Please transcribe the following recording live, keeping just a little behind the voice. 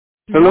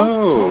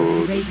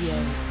Hello.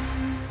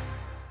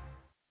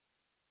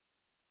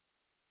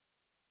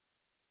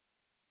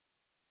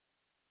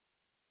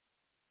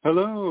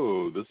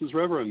 Hello, this is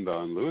Reverend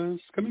Don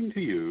Lewis coming to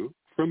you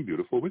from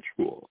beautiful Witch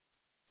School.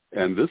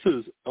 And this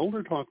is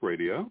Elder Talk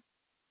Radio.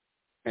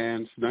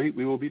 And tonight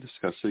we will be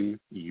discussing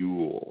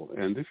Yule.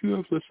 And if you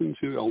have listened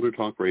to Elder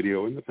Talk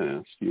Radio in the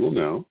past, you will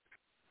know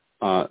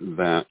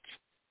that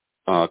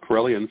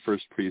Corellian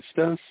First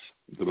Priestess,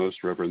 the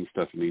Most Reverend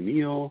Stephanie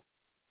Neal,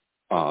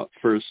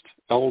 First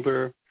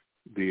Elder,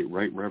 the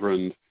Right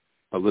Reverend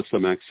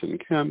Alyssa Maxon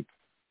Kemp,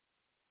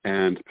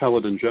 and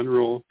Paladin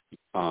General,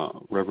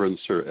 Reverend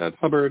Sir Ed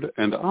Hubbard,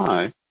 and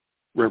I,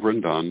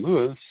 Reverend Don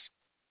Lewis,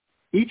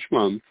 each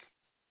month,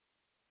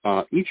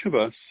 each of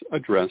us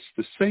address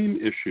the same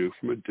issue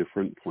from a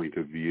different point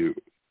of view.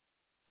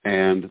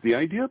 And the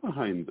idea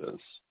behind this,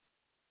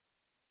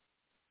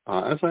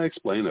 as I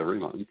explain every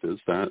month, is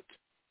that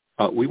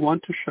we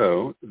want to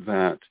show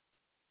that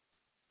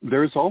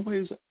there's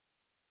always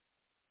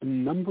a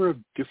number of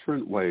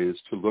different ways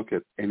to look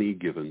at any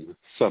given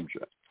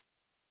subject.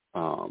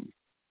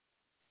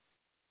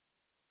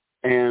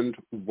 And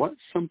what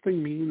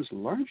something means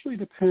largely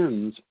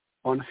depends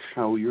on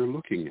how you're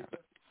looking at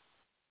it.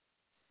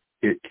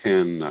 It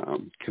can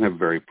have a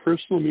very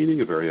personal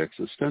meaning, a very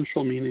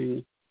existential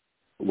meaning.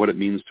 What it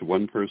means to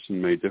one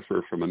person may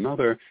differ from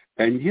another.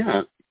 And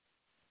yet,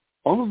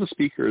 all of the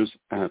speakers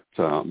at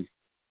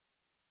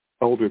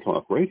Elder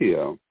Talk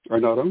Radio are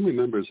not only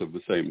members of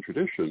the same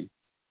tradition,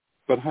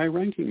 but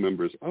high-ranking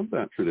members of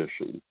that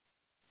tradition.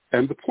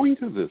 And the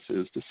point of this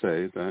is to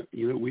say that,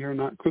 we are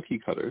not cookie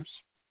cutters.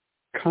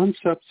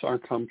 Concepts are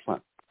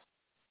complex.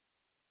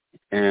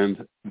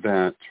 And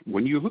that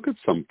when you look at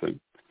something,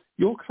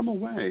 you'll come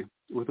away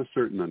with a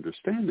certain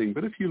understanding.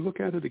 But if you look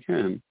at it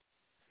again,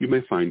 you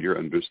may find your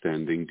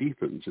understanding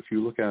deepens. If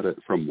you look at it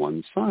from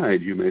one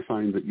side, you may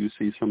find that you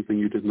see something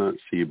you did not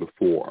see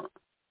before.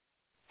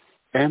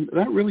 And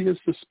that really is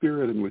the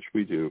spirit in which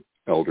we do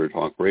Elder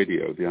Talk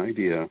Radio, the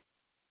idea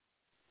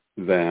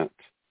that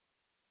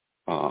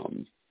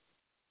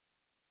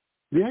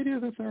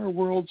there are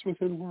worlds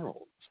within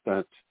worlds,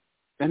 that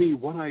any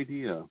one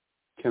idea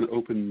can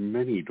open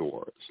many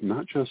doors,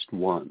 not just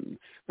one,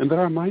 and that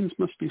our minds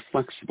must be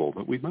flexible,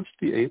 that we must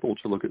be able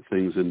to look at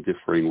things in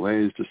differing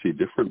ways, to see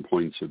different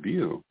points of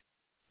view,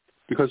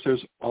 because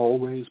there's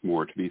always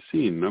more to be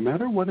seen. No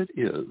matter what it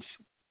is,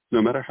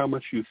 no matter how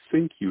much you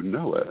think you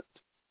know it,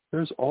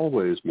 there's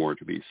always more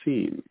to be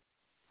seen.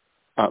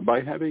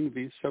 By having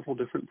these several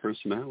different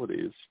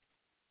personalities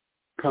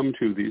come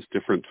to these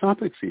different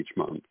topics each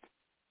month,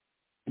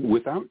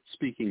 without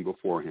speaking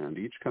beforehand,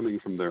 each coming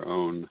from their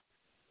own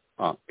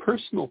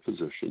personal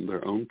position,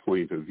 their own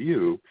point of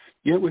view,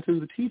 yet within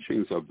the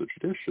teachings of the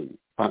tradition,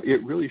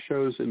 it really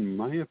shows, in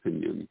my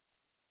opinion,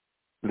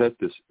 that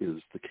this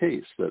is the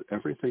case, that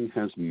everything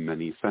has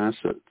many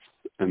facets,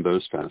 and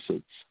those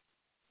facets,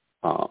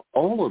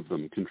 all of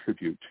them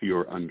contribute to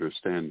your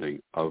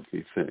understanding of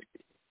the thing.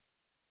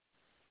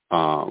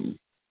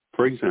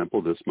 For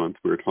example, this month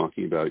we're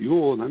talking about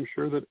Yule, and I'm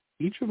sure that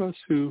each of us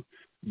who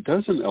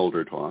does an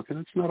elder talk, and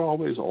it's not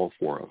always all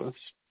four of us,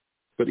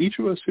 but each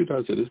of us who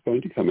does it is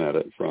going to come at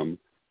it from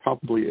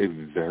probably a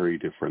very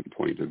different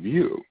point of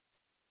view.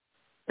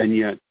 And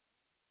yet,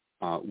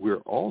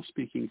 we're all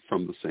speaking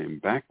from the same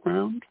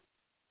background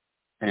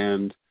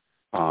and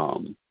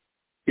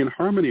in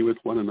harmony with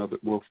one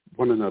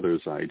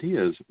another's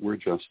ideas. We're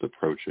just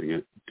approaching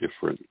it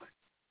differently.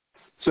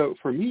 So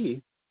for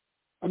me,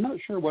 I'm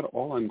not sure what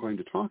all I'm going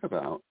to talk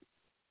about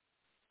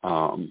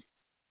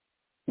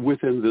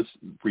within this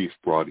brief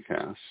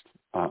broadcast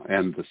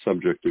and the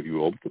subject of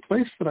Yule. But the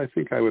place that I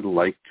think I would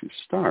like to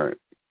start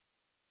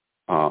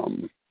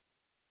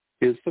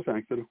is the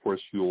fact that, of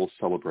course, Yule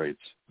celebrates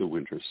the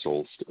winter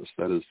solstice.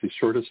 That is the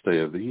shortest day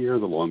of the year,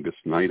 the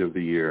longest night of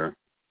the year,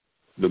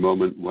 the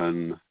moment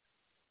when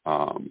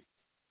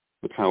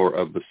the power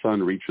of the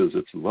sun reaches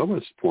its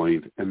lowest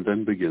point and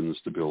then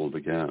begins to build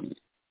again.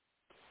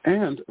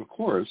 And, of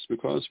course,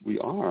 because we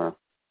are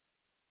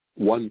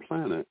one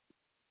planet,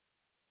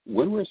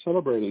 when we're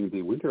celebrating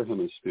the winter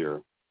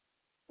hemisphere,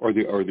 or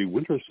the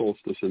winter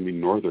solstice in the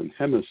northern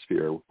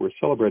hemisphere, we're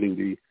celebrating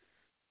the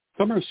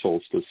summer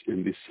solstice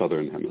in the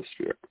southern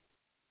hemisphere.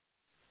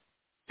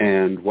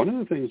 And one of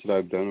the things that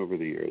I've done over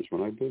the years,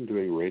 when I've been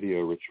doing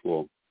radio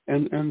ritual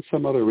and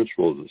some other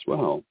rituals as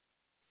well,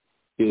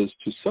 is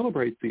to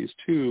celebrate these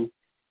two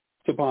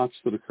sabbats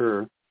that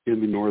occur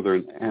in the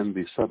northern and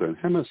the southern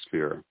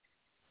hemisphere,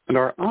 and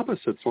are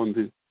opposites on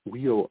the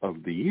wheel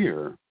of the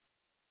year,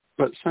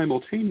 but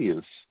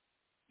simultaneous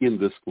in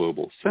this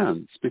global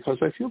sense, because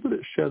I feel that it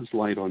sheds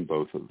light on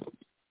both of them.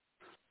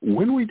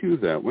 When we do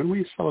that, when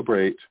we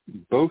celebrate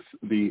both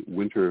the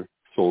winter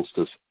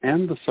solstice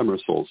and the summer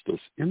solstice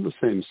in the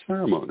same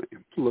ceremony, we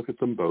have to look at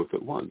them both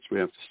at once. We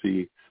have to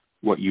see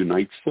what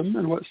unites them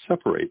and what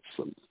separates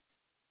them.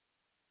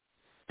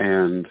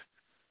 And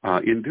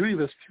in doing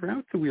this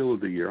throughout the wheel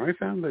of the year, I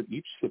found that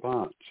each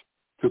sabbat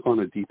took on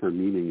a deeper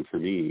meaning for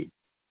me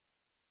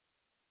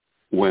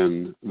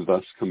when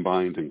thus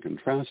combined and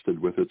contrasted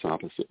with its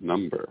opposite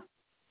number.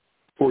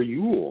 For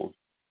Yule,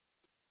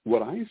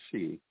 what I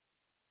see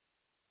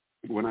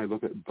when I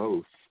look at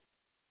both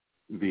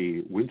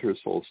the winter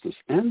solstice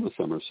and the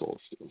summer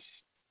solstice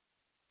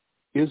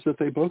is that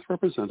they both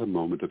represent a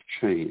moment of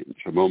change,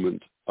 a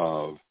moment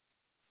of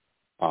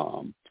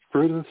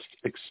furthest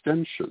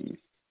extension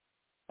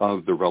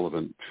of the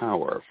relevant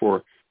power.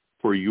 For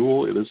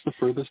Yule, it is the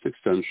furthest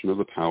extension of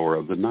the power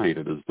of the night.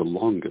 It is the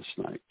longest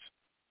night.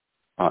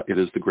 It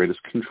is the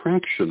greatest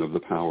contraction of the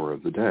power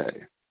of the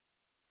day.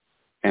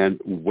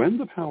 And when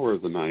the power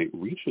of the night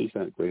reaches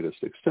that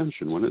greatest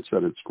extension, when it's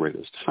at its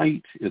greatest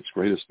height, its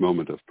greatest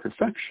moment of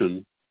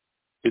perfection,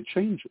 it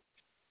changes.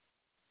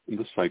 And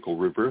the cycle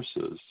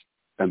reverses,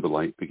 and the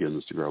light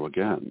begins to grow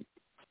again.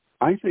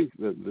 I think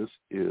that this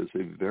is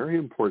a very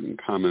important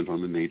comment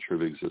on the nature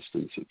of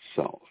existence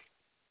itself.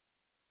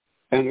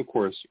 And of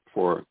course,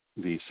 for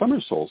the summer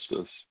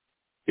solstice,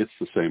 it's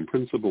the same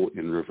principle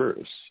in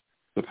reverse.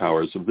 The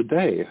powers of the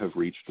day have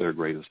reached their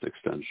greatest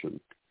extension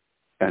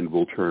and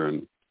will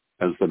turn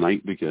as the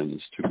night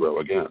begins to grow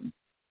again.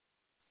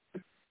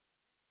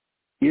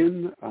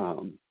 In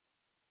our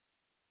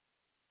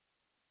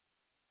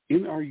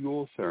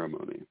Yule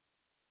ceremony,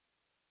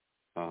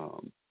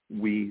 of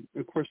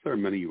course, there are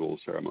many Yule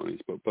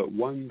ceremonies, but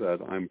one that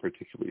I'm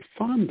particularly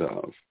fond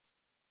of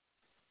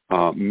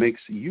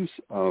makes use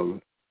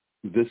of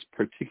this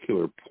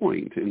particular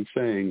point in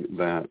saying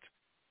that,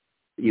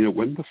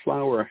 when the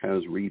flower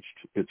has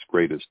reached its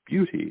greatest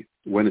beauty,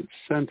 when its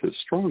scent is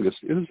strongest,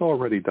 it is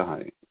already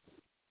dying.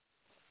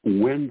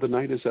 When the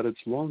night is at its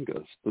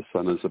longest, the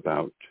sun is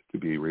about to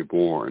be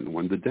reborn.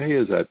 When the day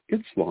is at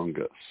its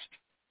longest,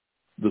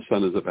 the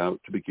sun is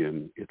about to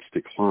begin its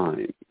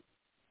decline.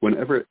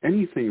 Whenever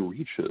anything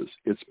reaches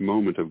its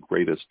moment of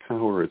greatest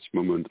power, its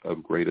moment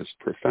of greatest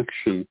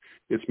perfection,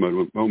 its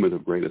moment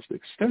of greatest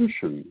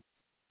extension,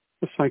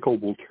 the cycle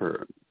will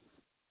turn.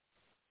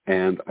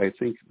 And I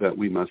think that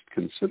we must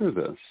consider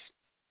this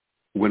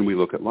when we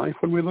look at life,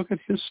 when we look at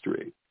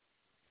history.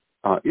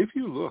 If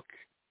you look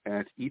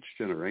at each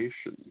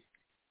generation,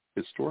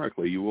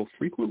 historically, you will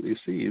frequently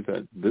see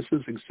that this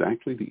is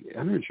exactly the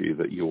energy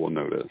that you will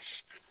notice,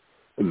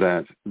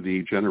 that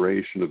the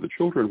generation of the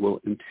children will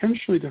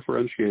intentionally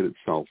differentiate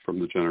itself from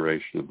the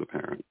generation of the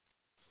parent,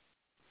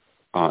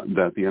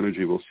 that the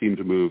energy will seem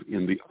to move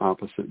in the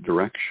opposite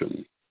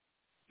direction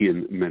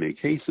in many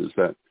cases,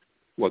 that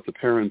what the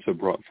parents have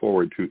brought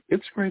forward to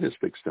its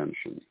greatest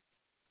extension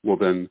will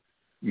then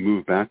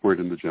move backward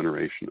in the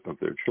generation of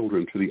their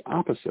children to the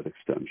opposite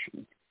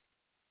extension.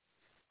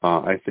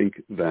 I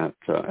think this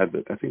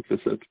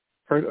is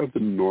part of the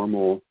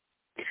normal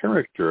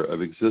character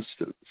of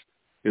existence.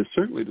 It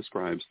certainly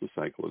describes the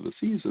cycle of the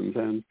seasons.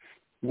 And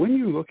when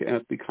you look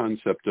at the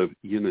concept of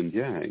yin and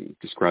yang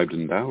described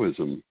in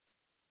Taoism,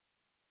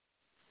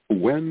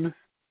 when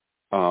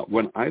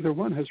either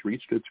one has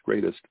reached its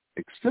greatest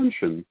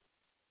extension,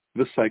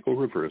 the cycle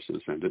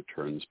reverses and it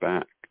turns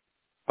back.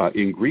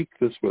 In Greek,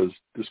 this was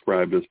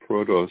described as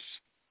protos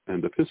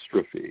and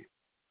epistrophe,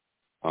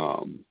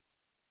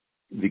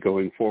 the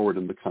going forward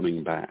and the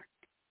coming back.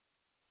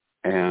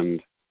 And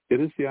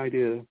it is the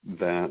idea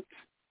that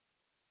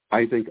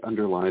I think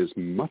underlies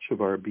much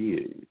of our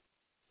being,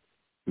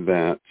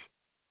 that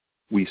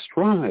we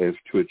strive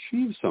to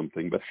achieve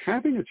something, but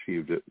having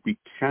achieved it, we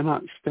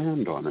cannot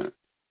stand on it.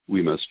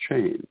 We must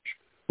change.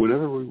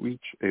 Whenever we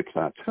reach a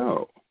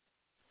plateau,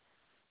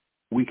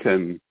 we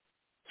can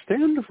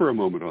stand for a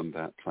moment on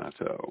that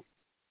plateau,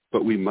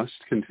 but we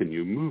must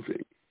continue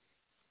moving.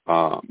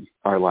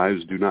 Our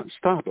lives do not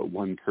stop at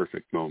one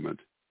perfect moment.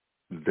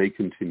 They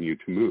continue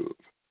to move.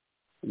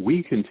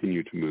 We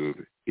continue to move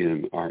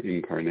in our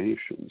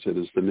incarnations. It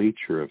is the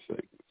nature of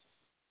things.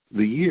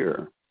 The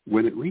year,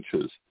 when it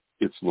reaches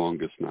its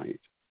longest night,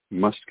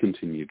 must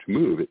continue to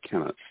move. It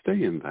cannot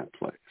stay in that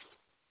place.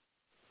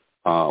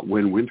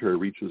 When winter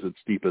reaches its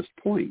deepest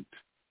point,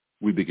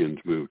 we begin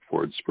to move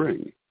towards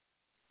spring.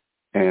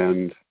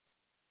 And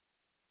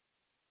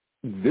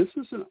this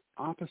is an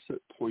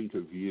opposite point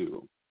of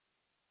view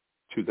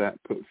to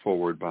that put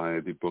forward by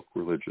the book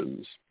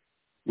religions,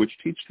 which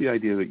teach the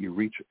idea that you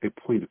reach a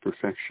point of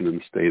perfection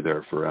and stay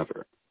there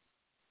forever.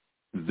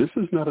 This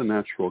is not a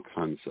natural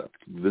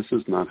concept. This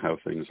is not how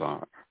things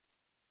are.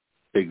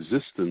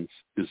 Existence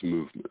is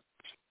movement.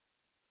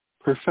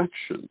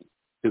 Perfection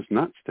is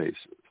not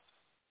stasis,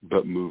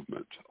 but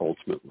movement,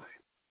 ultimately.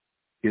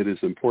 It is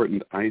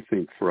important, I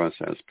think, for us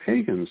as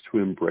pagans to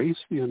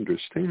embrace the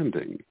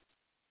understanding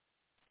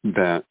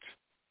that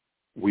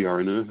we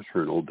are in an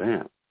eternal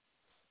dance,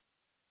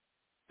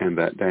 and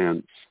that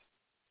dance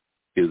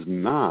is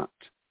not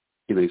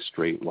in a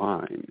straight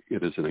line.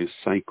 It is in a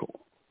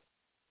cycle.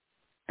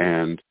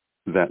 And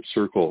that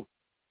circle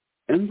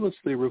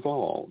endlessly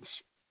revolves,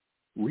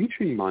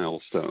 reaching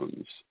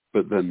milestones,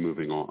 but then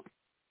moving on.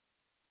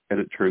 And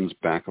it turns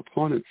back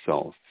upon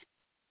itself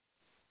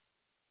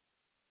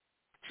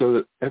so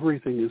that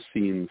everything is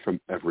seen from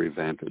every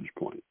vantage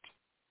point,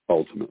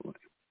 ultimately.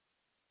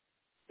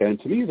 And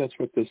to me, that's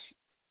what this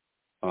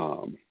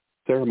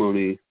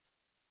ceremony,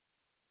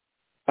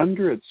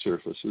 under its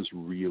surface, is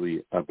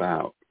really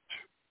about.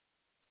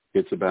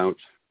 It's about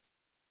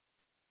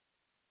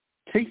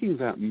taking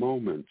that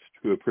moment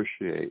to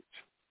appreciate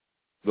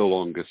the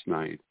longest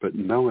night, but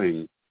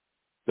knowing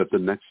that the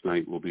next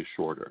night will be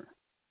shorter.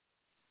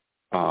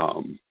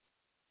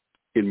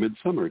 In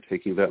midsummer,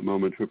 taking that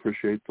moment to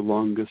appreciate the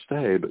longest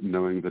day, but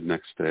knowing the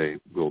next day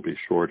will be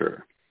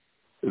shorter.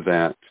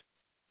 That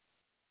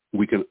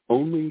we can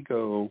only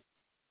go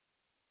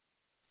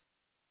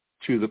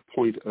to the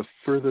point of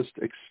furthest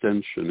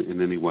extension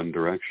in any one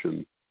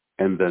direction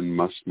and then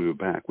must move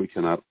back. We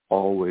cannot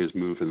always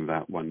move in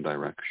that one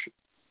direction.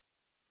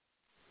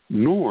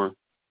 Nor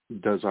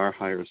does our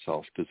higher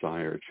self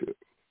desire to.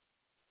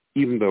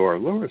 Even though our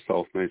lower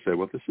self may say,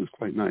 well, this is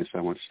quite nice,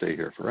 I want to stay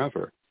here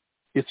forever.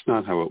 It's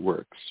not how it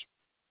works.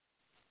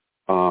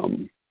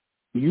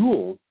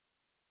 Yule,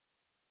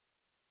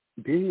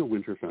 being a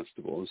winter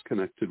festival, is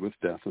connected with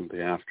death and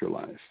the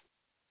afterlife.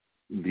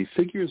 The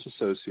figures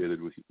associated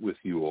with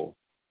Yule,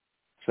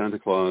 Santa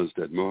Claus,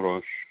 Dead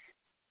Morosh,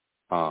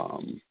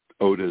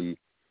 Odin,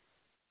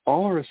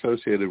 all are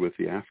associated with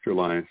the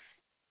afterlife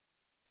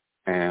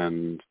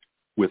and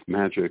with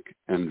magic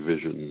and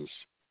visions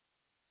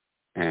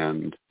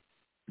and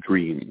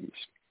dreams.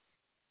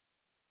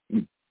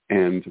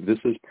 And this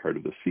is part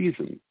of the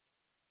season.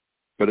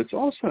 But it's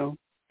also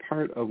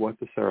part of what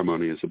the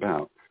ceremony is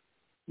about.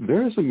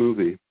 There is a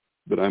movie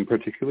that I'm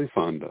particularly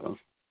fond of,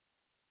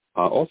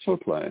 also a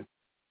play.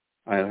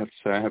 I have to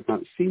say I have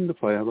not seen the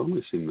play. I've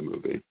only seen the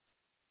movie.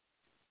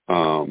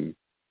 And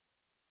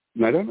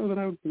I don't know that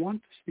I would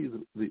want to see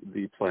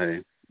the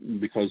play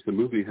because the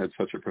movie had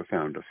such a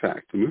profound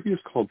effect. The movie is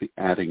called The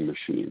Adding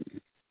Machine,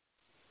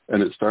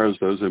 and it stars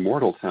those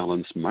immortal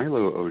talents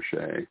Milo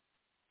O'Shea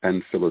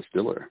and Phyllis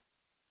Diller.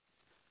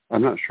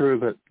 I'm not sure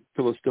that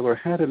Phyllis Diller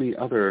had any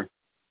other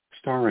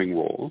starring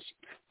roles.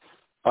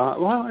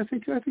 Well, I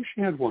think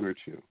she had one or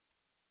two.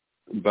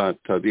 But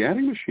The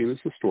Adding Machine is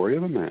the story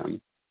of a man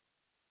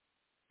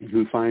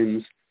who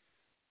finds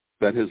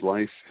that his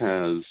life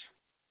has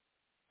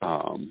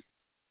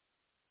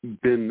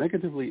been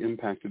negatively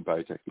impacted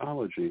by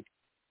technology,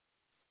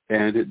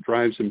 and it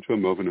drives him to a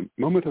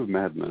moment of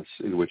madness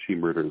in which he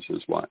murders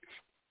his wife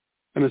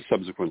and is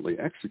subsequently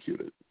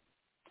executed.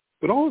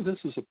 But all of this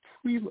is a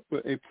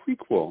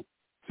prequel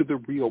to the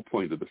real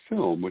point of the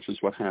film, which is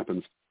what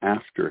happens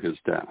after his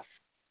death.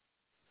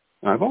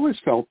 And I've always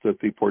felt that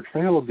the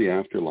portrayal of the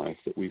afterlife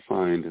that we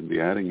find in The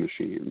Adding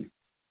Machine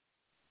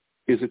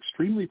is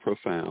extremely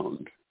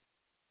profound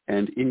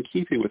and in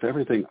keeping with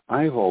everything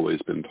I've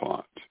always been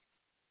taught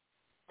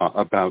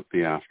about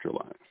the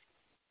afterlife.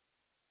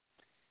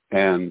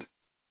 And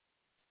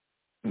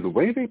the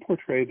way they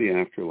portray the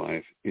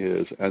afterlife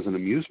is as an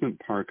amusement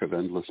park of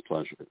endless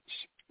pleasures.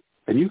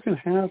 And you can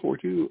have or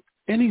do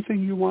anything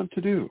you want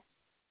to do.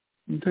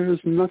 There's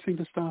nothing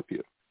to stop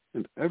you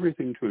and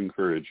everything to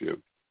encourage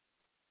you.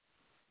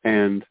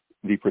 And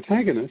the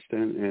protagonist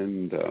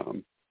and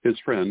his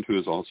friend, who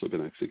has also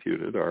been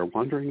executed, are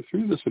wandering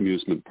through this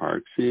amusement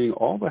park, seeing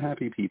all the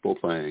happy people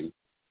playing.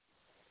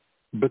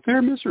 But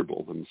they're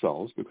miserable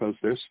themselves because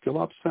they're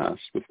still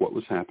obsessed with what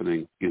was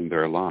happening in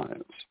their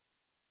lives.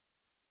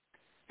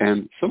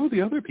 And some of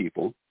the other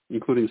people,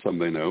 including some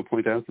they know,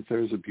 point out that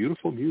there's a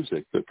beautiful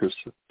music that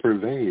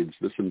pervades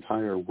this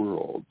entire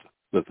world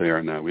that they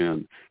are now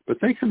in, but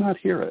they cannot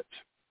hear it.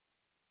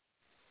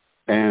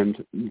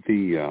 And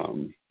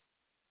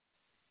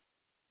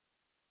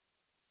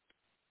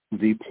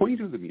the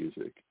point of the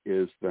music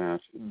is that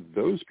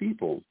those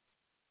people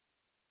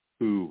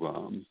who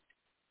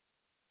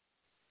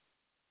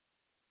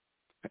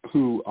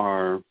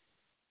are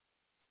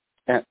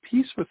at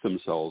peace with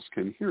themselves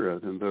can hear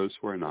it, and those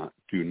who are not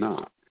do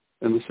not.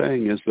 And the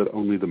saying is that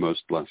only the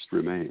most blessed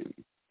remain.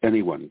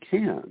 Anyone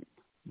can,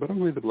 but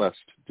only the blessed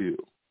do.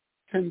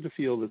 Tend to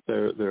feel that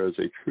there is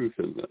a truth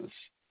in this.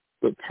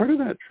 But part of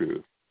that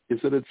truth is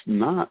that it's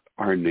not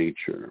our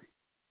nature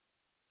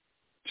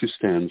to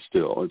stand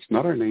still. It's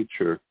not our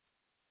nature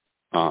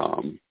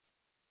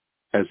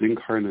as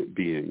incarnate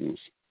beings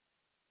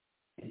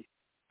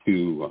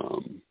to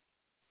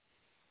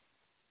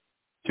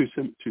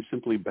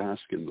simply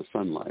bask in the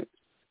sunlight.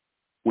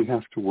 We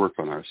have to work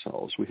on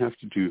ourselves. We have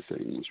to do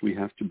things. We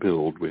have to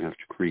build. We have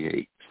to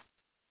create.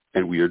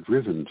 And we are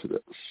driven to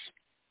this.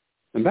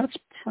 And that's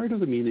part of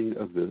the meaning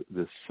of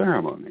this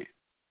ceremony.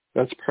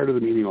 That's part of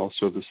the meaning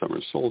also of the summer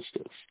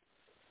solstice.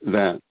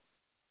 That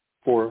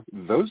for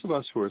those of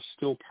us who are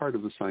still part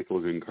of the cycle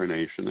of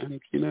incarnation,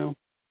 and,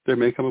 there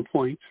may come a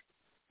point,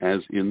 as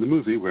in the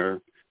movie, where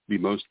the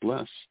most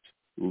blessed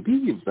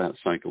leave that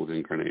cycle of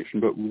incarnation.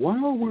 But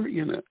while we're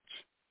in it,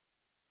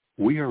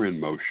 we are in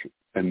motion.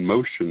 And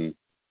motion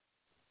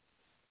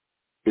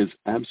is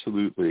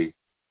absolutely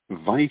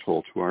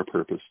vital to our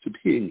purpose to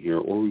being here,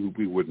 or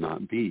we would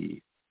not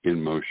be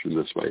in motion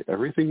this way.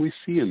 Everything we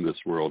see in this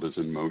world is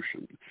in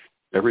motion.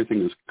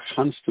 Everything is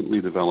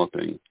constantly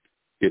developing.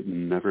 It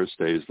never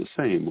stays the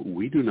same.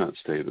 We do not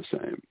stay the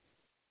same.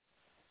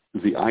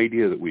 The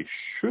idea that we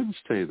should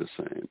stay the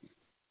same,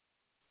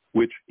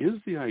 which is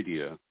the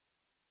idea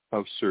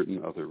of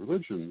certain other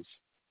religions,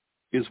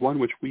 is one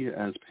which we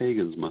as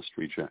pagans must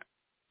reject.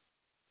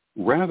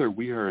 Rather,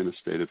 we are in a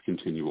state of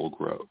continual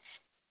growth.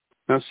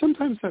 Now,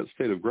 sometimes that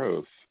state of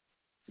growth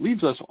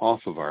leads us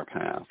off of our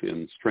path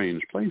in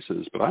strange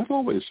places, but I've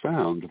always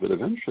found that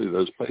eventually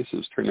those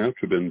places turn out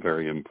to have been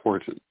very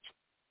important.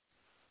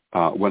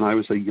 When I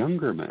was a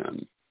younger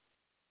man,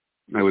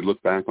 I would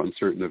look back on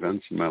certain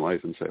events in my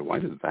life and say, why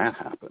did that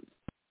happen?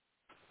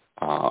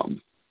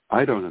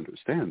 I don't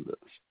understand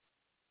this.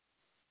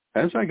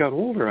 As I got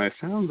older, I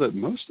found that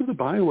most of the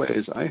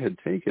byways I had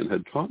taken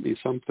had taught me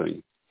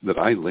something that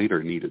I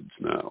later needed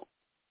to know.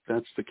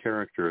 That's the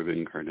character of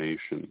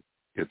incarnation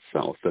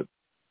itself, that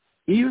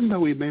even though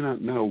we may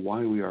not know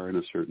why we are in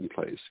a certain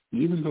place,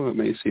 even though it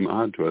may seem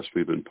odd to us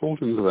we've been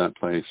pulled into that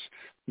place,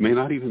 may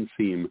not even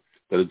seem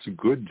that it's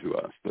good to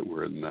us that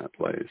we're in that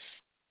place,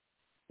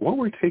 what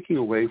we're taking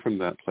away from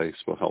that place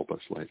will help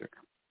us later.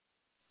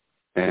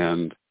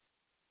 And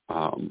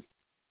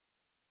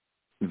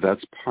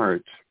that's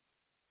part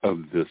of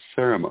this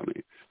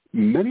ceremony.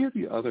 Many of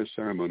the other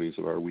ceremonies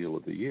of our Wheel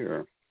of the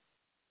Year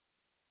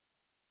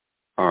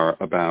are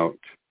about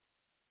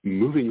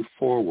moving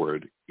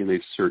forward in a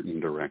certain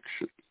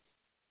direction.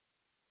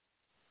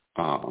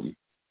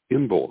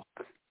 Imbolc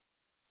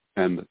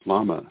and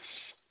Lammas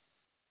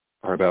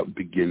are about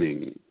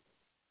beginning.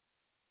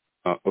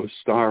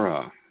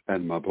 Ostara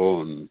and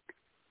Mabon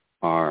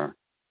are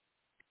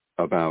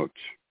about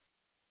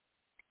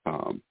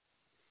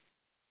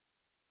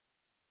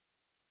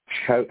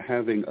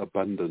having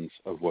abundance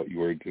of what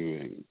you are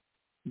doing.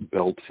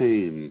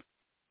 Beltane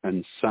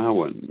and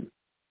Samhain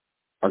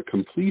are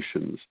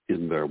completions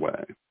in their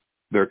way.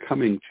 They're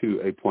coming to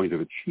a point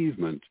of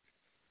achievement,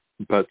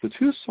 but the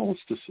two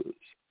solstices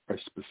are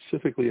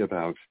specifically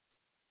about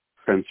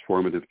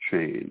transformative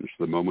change,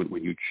 the moment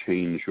when you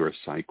change your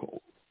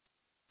cycle.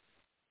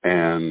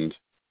 And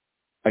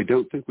I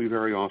don't think we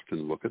very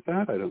often look at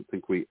that. I don't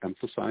think we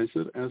emphasize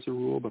it as a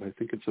rule, but I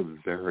think it's a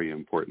very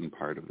important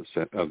part of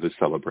the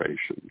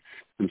celebration,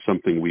 and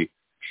something we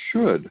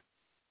should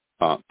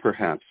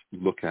perhaps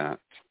look at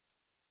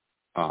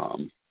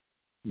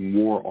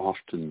more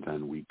often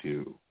than we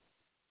do.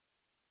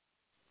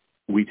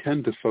 We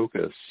tend to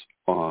focus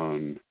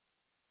on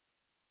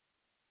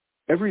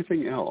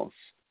everything else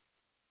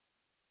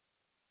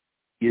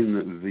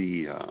in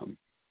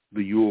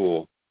the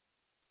Yule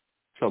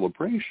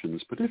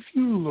celebrations, but if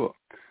you look,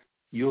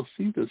 you'll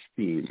see this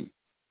theme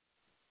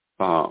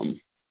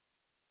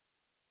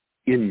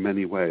in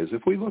many ways.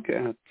 If we look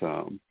at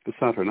the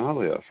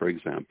Saturnalia, for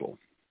example,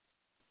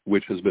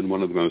 which has been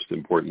one of the most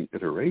important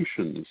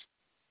iterations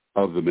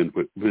of the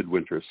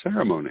midwinter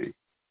ceremony,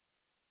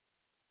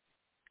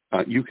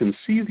 you can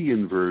see the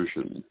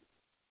inversion,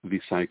 the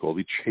cycle,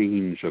 the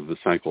change of the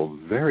cycle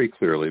very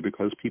clearly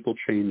because people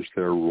change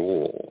their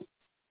role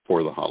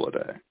for the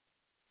holiday.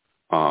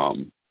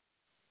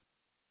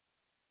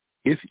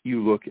 If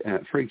you look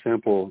at, for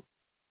example,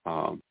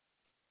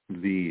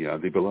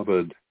 the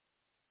beloved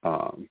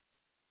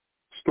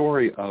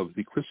story of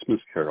the Christmas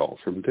Carol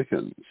from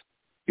Dickens,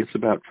 it's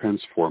about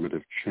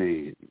transformative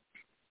change.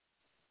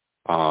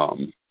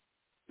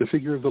 The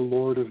figure of the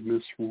Lord of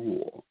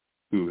Misrule,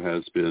 who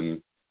has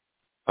been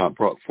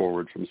brought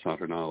forward from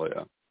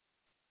Saturnalia,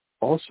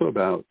 also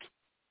about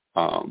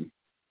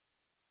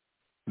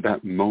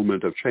that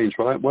moment of change,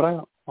 what I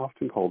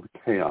often call the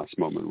chaos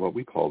moment, what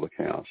we call the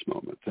chaos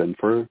moment. And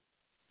for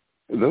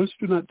those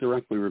who do not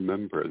directly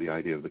remember the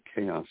idea of the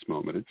chaos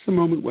moment, it's the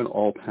moment when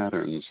all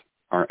patterns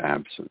are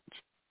absent.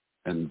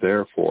 And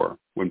therefore,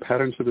 when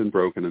patterns have been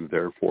broken and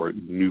therefore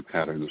new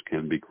patterns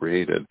can be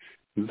created,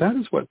 that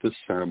is what this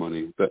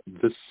ceremony,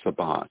 this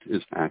Sabbat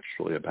is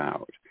actually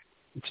about.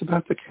 It's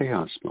about the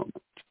chaos moment,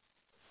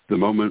 the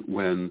moment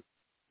when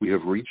we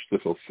have reached the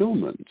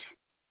fulfillment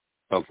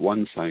of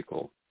one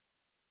cycle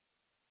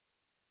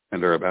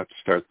and are about to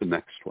start the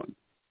next one.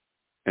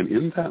 And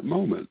in that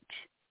moment,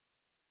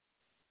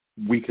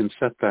 we can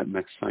set that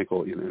next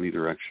cycle in any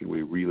direction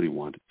we really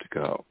want it to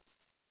go.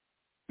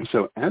 And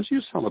so as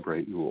you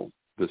celebrate Yule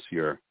this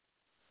year,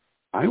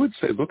 I would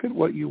say look at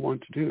what you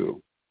want to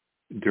do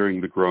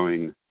during the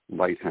growing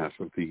light half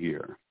of the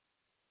year.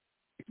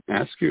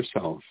 Ask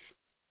yourself,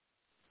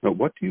 now,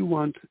 what do you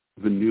want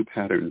the new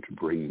pattern to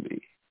bring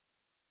me?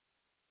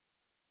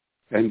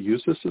 And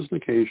use this as an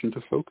occasion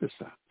to focus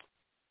that.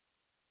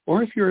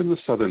 Or if you're in the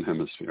southern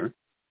hemisphere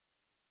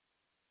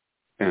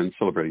and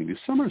celebrating the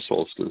summer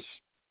solstice,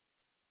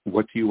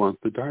 what do you want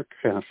the dark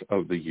half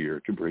of the year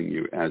to bring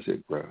you as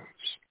it grows?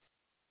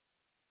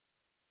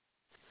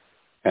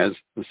 As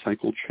the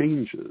cycle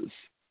changes,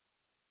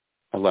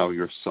 allow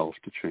yourself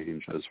to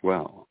change as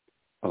well.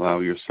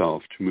 Allow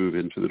yourself to move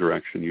into the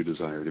direction you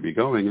desire to be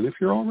going. And if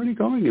you're already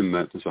going in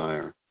that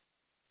desire,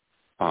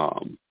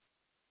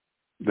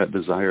 that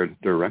desired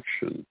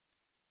direction,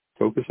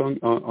 focus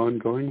on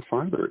going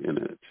farther in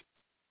it.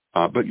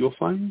 But you'll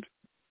find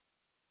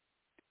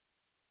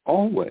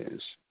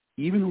always,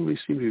 even when we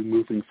seem to be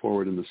moving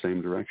forward in the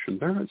same direction,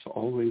 there is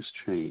always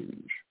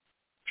change.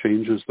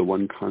 Change is the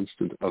one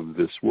constant of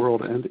this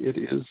world, and it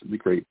is the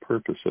great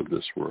purpose of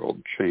this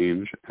world,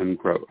 change and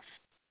growth.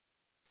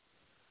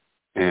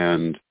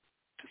 And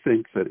to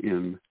think that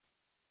in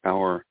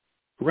our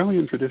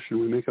Aurelian tradition,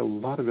 we make a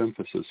lot of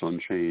emphasis on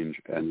change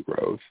and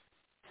growth.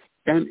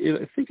 And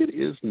I think it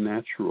is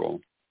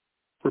natural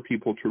for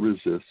people to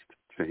resist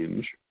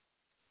change,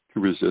 to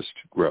resist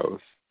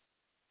growth.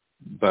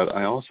 But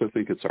I also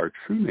think it's our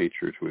true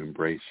nature to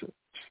embrace it.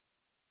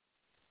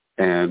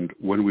 And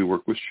when we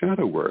work with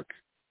shadow work,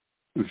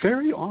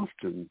 very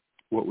often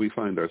what we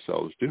find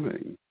ourselves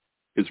doing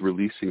is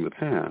releasing the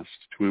past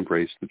to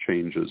embrace the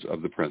changes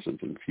of the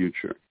present and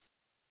future.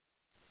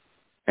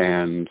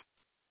 And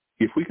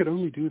if we could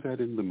only do that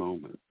in the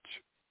moment,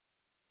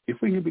 if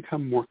we could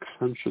become more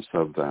conscious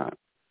of that,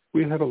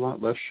 we'd have a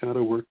lot less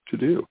shadow work to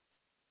do.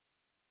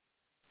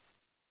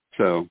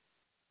 So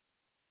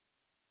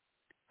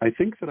I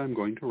think that I'm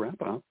going to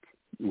wrap up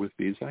with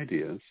these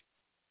ideas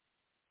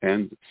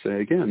and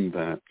say again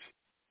that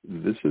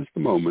this is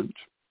the moment,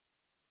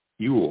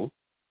 Yule,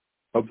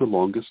 of the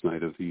longest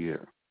night of the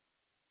year.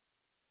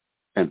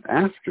 And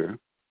after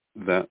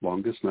that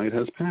longest night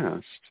has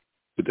passed,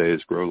 the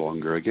days grow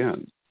longer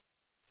again.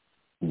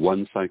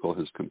 One cycle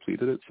has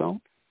completed itself,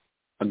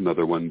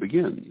 another one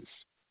begins.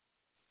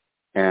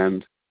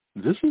 And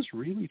this is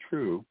really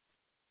true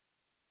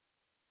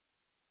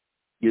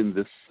in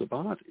this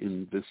Sabbat,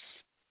 in this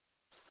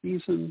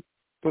season,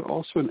 but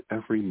also in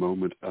every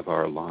moment of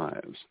our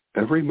lives.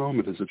 Every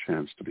moment is a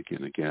chance to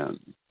begin again.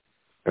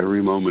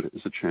 Every moment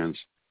is a chance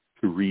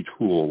to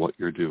retool what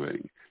you're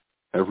doing.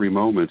 Every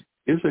moment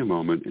is a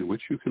moment in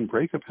which you can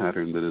break a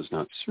pattern that is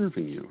not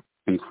serving you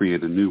and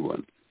create a new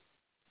one.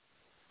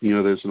 You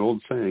know, there's an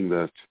old saying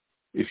that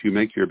if you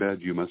make your bed,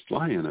 you must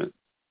lie in it,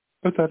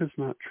 but that is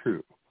not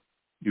true.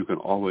 You can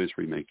always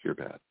remake your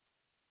bed.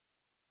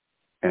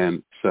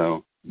 And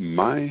so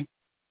my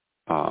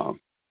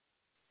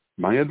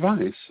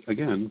advice,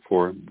 again,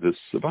 for this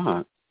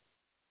Sabbat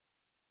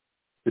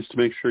is to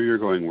make sure you're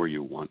going where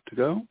you want to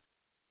go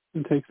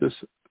and take this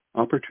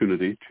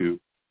opportunity to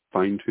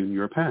fine-tune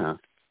your path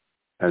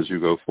as you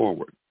go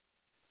forward.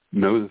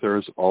 Know that there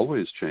is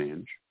always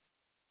change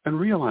and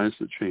realize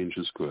that change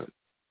is good.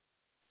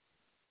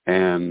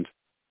 And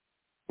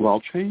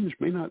while change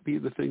may not be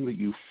the thing that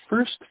you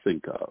first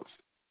think of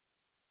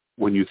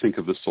when you think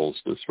of the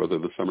solstice, whether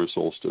the summer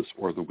solstice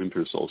or the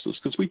winter solstice,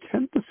 because we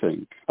tend to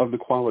think of the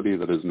quality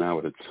that is now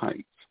at its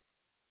height.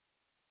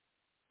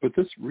 But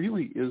this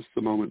really is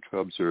the moment to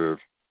observe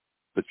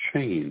the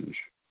change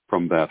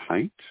from that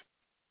height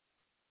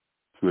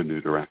to a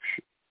new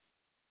direction.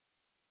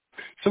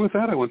 So with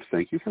that, I want to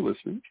thank you for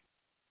listening.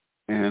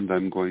 And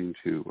I'm going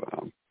to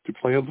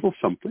play a little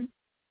something.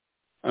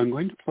 I'm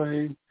going to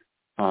play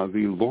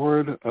The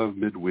Lord of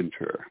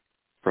Midwinter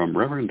from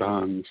Reverend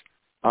Don's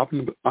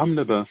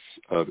Omnibus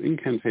of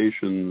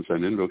Incantations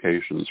and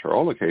Invocations for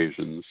All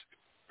Occasions,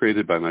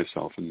 created by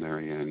myself and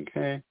Marianne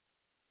Kay.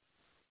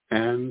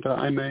 And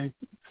I may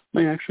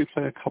actually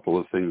play a couple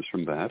of things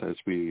from that as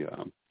we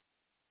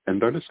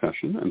end our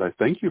discussion. And I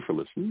thank you for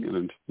listening. And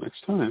until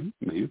next time,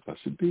 may you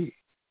blessed be.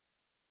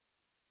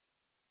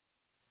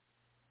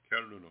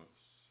 Cernunos,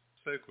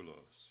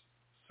 Seculos,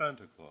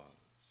 Santa Claus,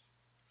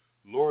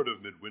 Lord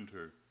of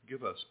Midwinter,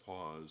 give us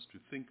pause to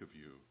think of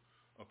you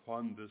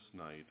upon this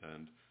night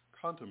and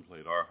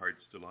contemplate our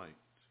heart's delight.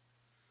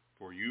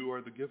 For you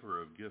are the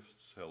giver of gifts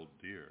held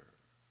dear,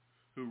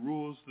 who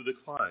rules the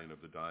decline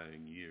of the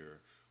dying year,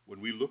 when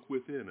we look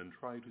within and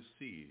try to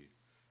see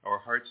our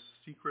heart's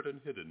secret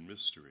and hidden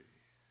mystery.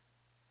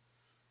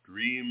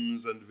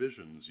 Dreams and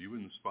visions you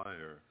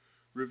inspire,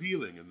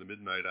 revealing in the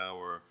midnight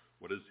hour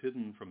what is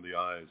hidden from the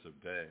eyes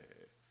of day,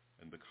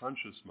 and the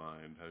conscious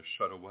mind has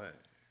shut away.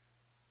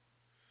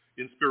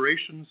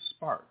 Inspirations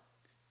spark,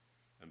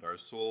 and our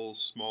soul's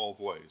small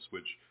voice,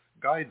 which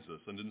guides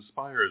us and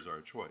inspires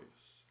our choice,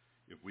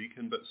 if we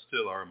can but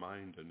still our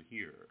mind and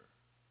hear.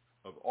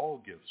 Of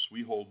all gifts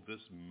we hold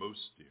this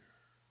most dear.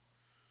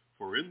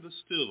 For in the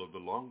still of the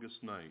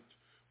longest night,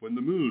 when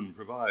the moon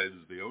provides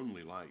the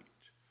only light,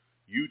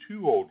 you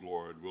too, old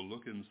Lord, will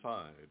look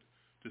inside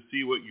to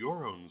see what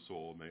your own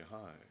soul may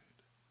hide.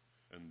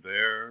 And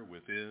there,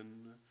 within,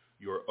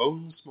 your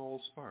own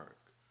small spark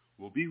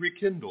will be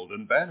rekindled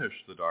and banish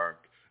the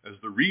dark as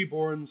the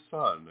reborn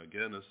sun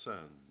again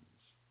ascends,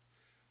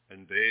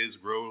 and days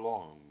grow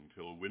long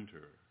till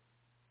winter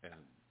ends.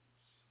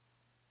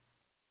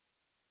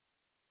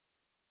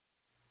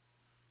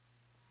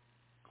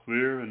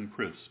 Clear and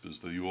crisp is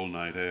the Yule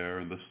night air,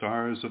 and the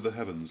stars of the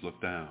heavens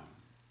look down.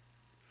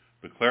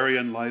 The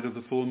clarion light of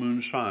the full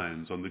moon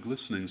shines on the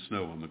glistening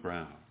snow on the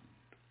ground.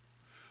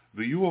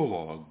 The Yule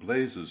log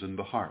blazes in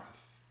the hearth,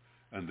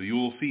 and the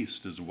Yule feast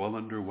is well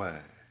under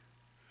way.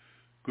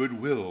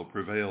 Goodwill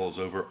prevails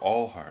over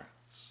all hearts,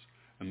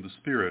 and the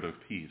spirit of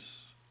peace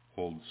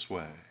holds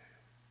sway.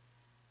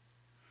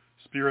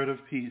 Spirit of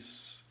peace,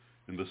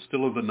 in the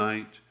still of the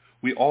night,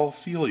 we all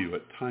feel you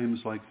at times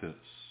like this,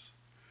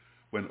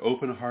 when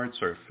open hearts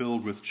are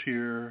filled with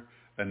cheer,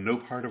 and no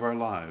part of our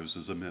lives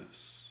is amiss.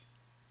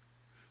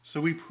 So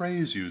we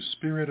praise you,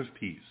 Spirit of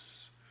peace,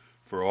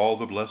 for all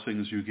the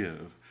blessings you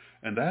give,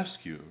 and ask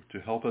you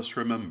to help us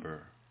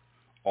remember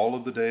all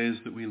of the days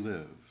that we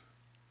live,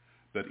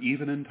 that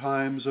even in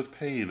times of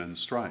pain and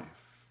strife,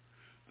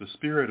 The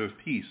spirit of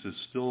peace is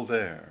still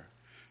there,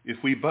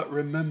 if we but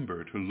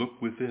remember to look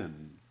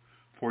within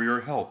for your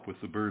help with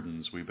the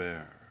burdens we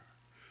bear.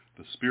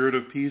 The spirit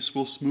of peace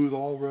will smooth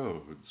all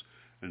roads,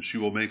 and she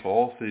will make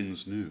all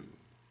things new.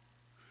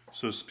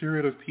 So,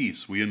 Spirit of peace,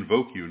 we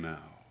invoke you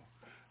now,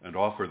 and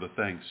offer the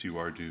thanks you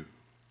are due.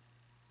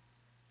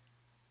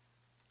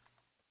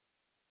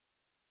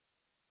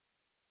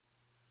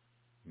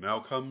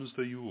 Now comes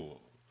the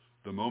Yule,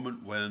 the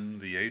moment when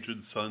the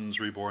aged sun's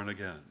reborn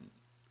again.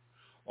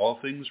 All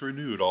things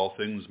renewed, all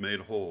things made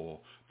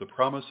whole, the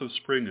promise of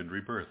spring and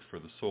rebirth for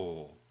the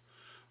soul.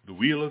 The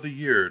wheel of the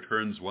year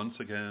turns once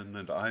again,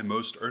 and I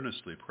most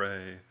earnestly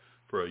pray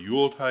for a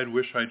Yuletide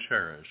wish I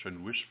cherish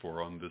and wish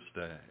for on this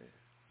day.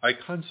 I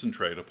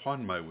concentrate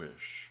upon my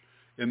wish,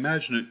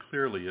 imagine it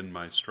clearly in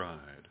my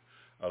stride,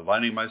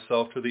 aligning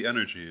myself to the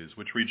energies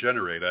which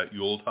regenerate at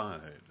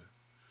Yuletide.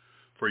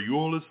 For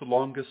Yule is the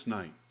longest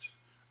night,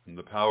 and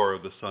the power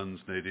of the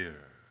sun's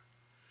nadir,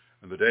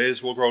 and the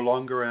days will grow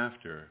longer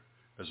after,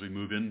 as we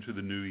move into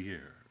the new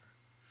year.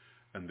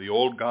 And the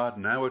old god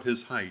now at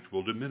his height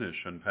will diminish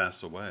and pass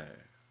away,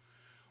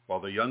 while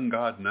the young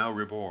god now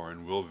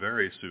reborn will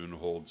very soon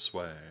hold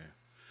sway,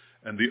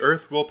 and the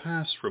earth will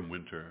pass from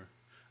winter,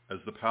 as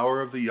the power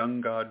of the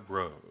young god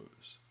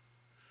grows.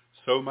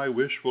 So my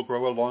wish will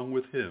grow along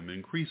with him,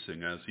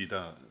 increasing as he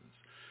does.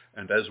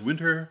 And as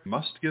winter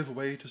must give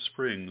way to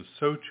spring,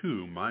 so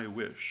too my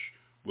wish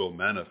will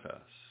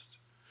manifest.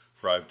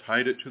 For I've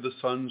tied it to the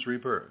sun's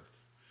rebirth,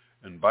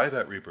 and by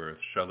that rebirth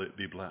shall it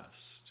be blessed.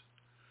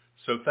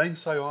 So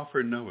thanks I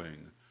offer,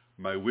 knowing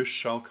my wish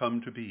shall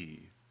come to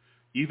be.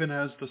 Even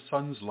as the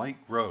sun's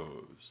light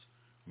grows,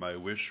 my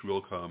wish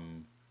will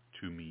come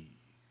to me.